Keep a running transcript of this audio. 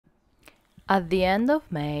At the end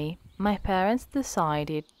of May, my parents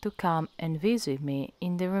decided to come and visit me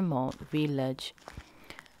in the remote village.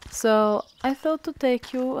 So I thought to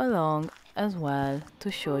take you along as well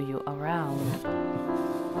to show you around.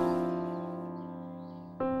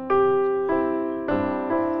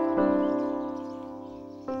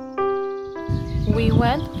 We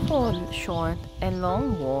went for short and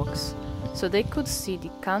long walks so they could see the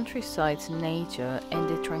countryside's nature and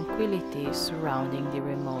the tranquility surrounding the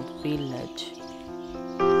remote village.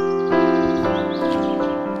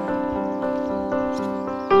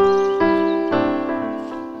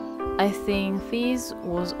 I think this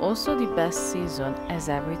was also the best season as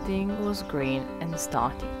everything was green and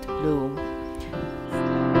started to bloom.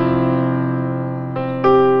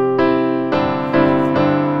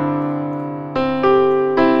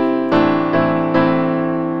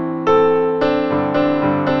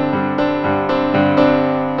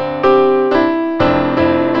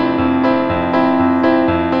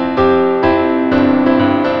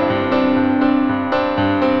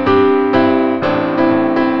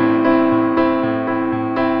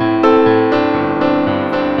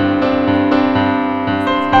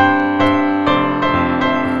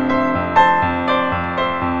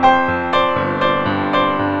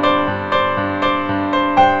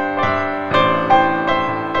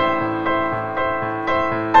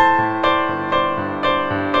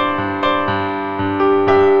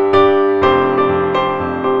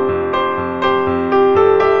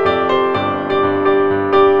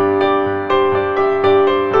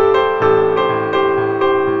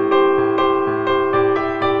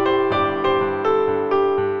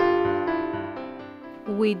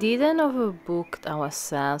 We didn't overbook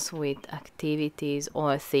ourselves with activities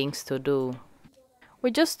or things to do.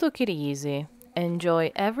 We just took it easy,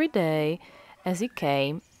 enjoyed every day as it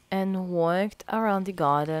came, and walked around the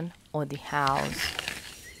garden or the house.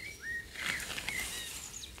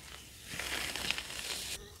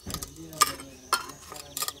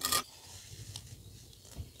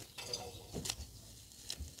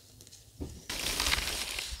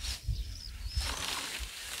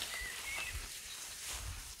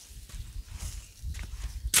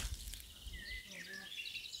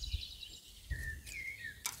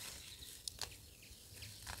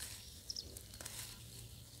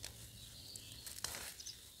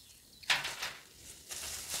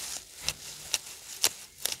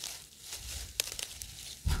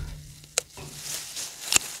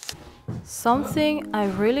 Something I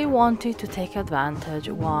really wanted to take advantage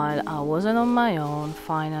while I wasn't on my own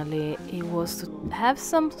finally, it was to have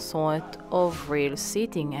some sort of real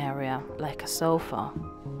sitting area, like a sofa.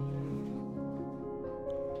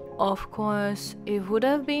 Of course, it would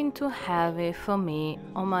have been too heavy for me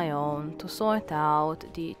on my own to sort out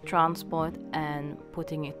the transport and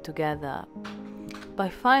putting it together.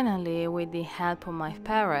 But finally, with the help of my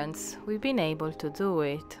parents, we've been able to do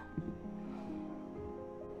it.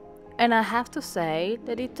 And I have to say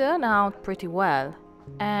that it turned out pretty well,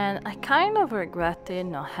 and I kind of regretted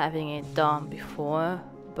not having it done before,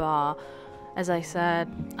 but as I said,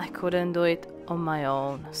 I couldn't do it on my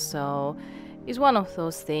own, so it's one of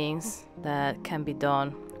those things that can be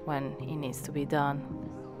done when it needs to be done.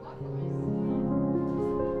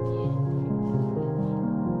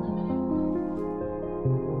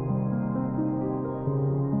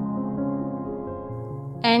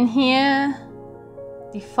 And here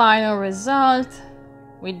the final result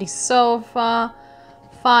with the sofa.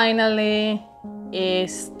 Finally it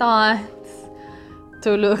starts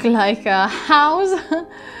to look like a house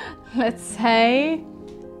let's say,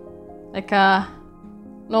 like a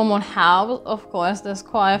normal house. Of course there's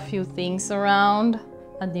quite a few things around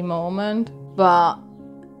at the moment, but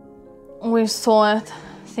we sort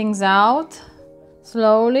things out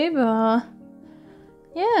slowly, but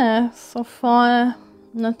yeah, so far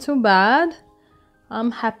not too bad.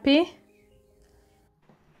 I'm happy.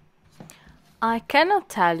 I cannot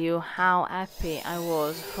tell you how happy I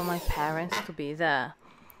was for my parents to be there.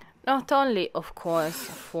 Not only, of course,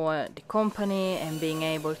 for the company and being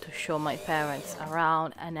able to show my parents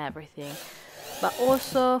around and everything, but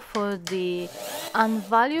also for the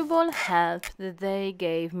invaluable help that they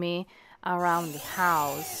gave me around the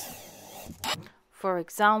house. For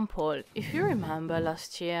example, if you remember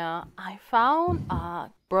last year, I found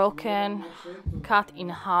a broken, cut in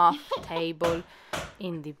half table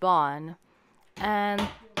in the barn, and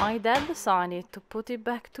my dad decided to put it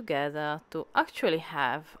back together to actually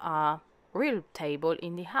have a real table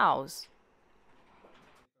in the house.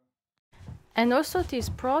 And also this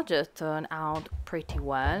project turned out pretty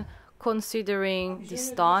well considering the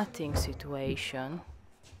starting situation.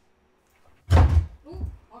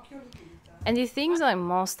 And the things I'm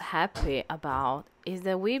most happy about is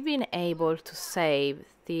that we've been able to save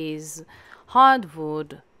this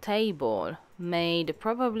hardwood table made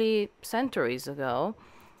probably centuries ago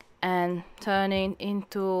and turn it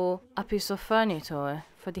into a piece of furniture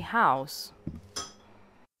for the house.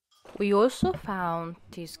 We also found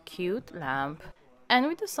this cute lamp and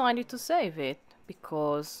we decided to save it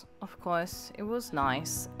because, of course, it was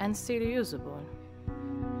nice and still usable.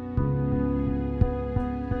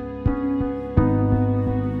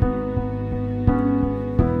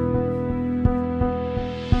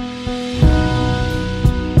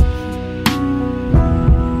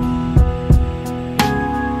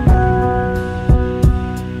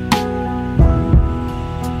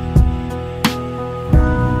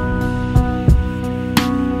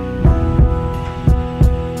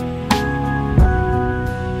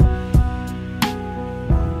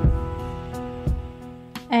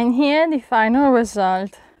 And here the final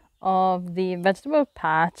result of the vegetable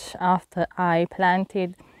patch after I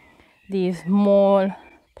planted these small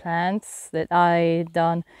plants that I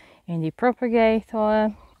done in the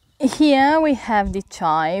propagator. Here we have the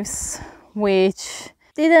chives, which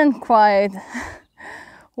didn't quite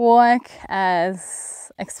work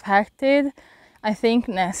as expected. I think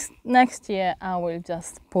next year I will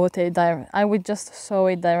just put it I will just sow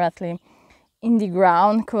it directly in the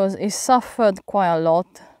ground because it suffered quite a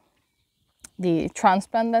lot, the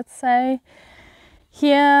transplant, let's say.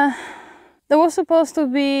 Here there was supposed to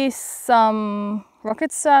be some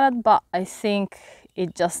rocket salad, but I think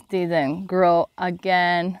it just didn't grow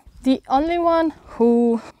again. The only one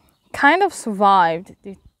who kind of survived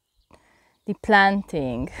the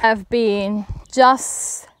planting have been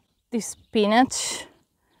just the spinach,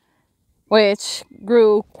 which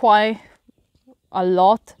grew quite a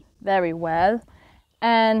lot, very well,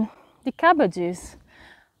 and the cabbages.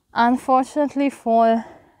 Unfortunately for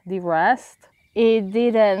the rest, it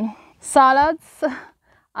didn't. Salads,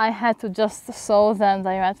 I had to just sow them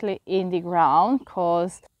directly in the ground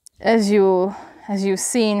because as you've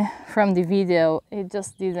seen from the video, it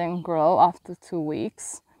just didn't grow after 2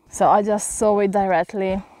 weeks. So I just sow it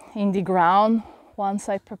directly in the ground once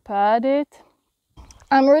I prepared it.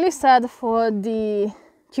 I'm really sad for the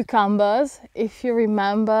cucumbers. If you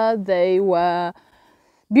remember, they were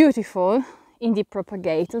beautiful in the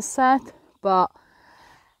propagator set, but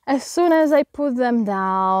as soon as I put them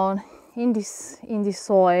down in the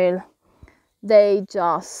soil, they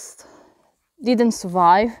just didn't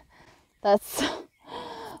survive. That's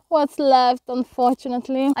what's left,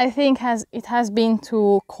 unfortunately. I think it has been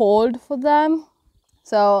too cold for them,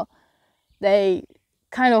 so they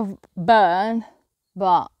kind of burn,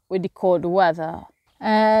 but with the cold weather.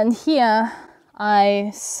 And here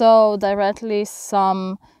I sow directly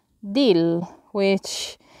some dill,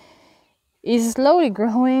 which is slowly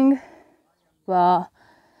growing, but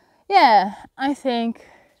yeah, I think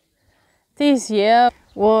this year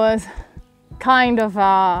was kind of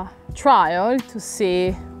a trial to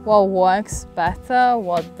see what works better,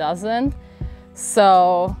 what doesn't.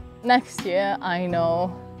 So next year I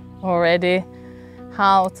know already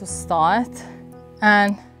how to start,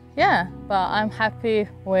 and yeah, but I'm happy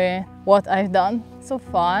with what I've done so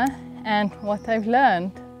far and what I've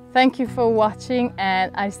learned. Thank you for watching,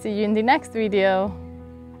 and I'll see you in the next video.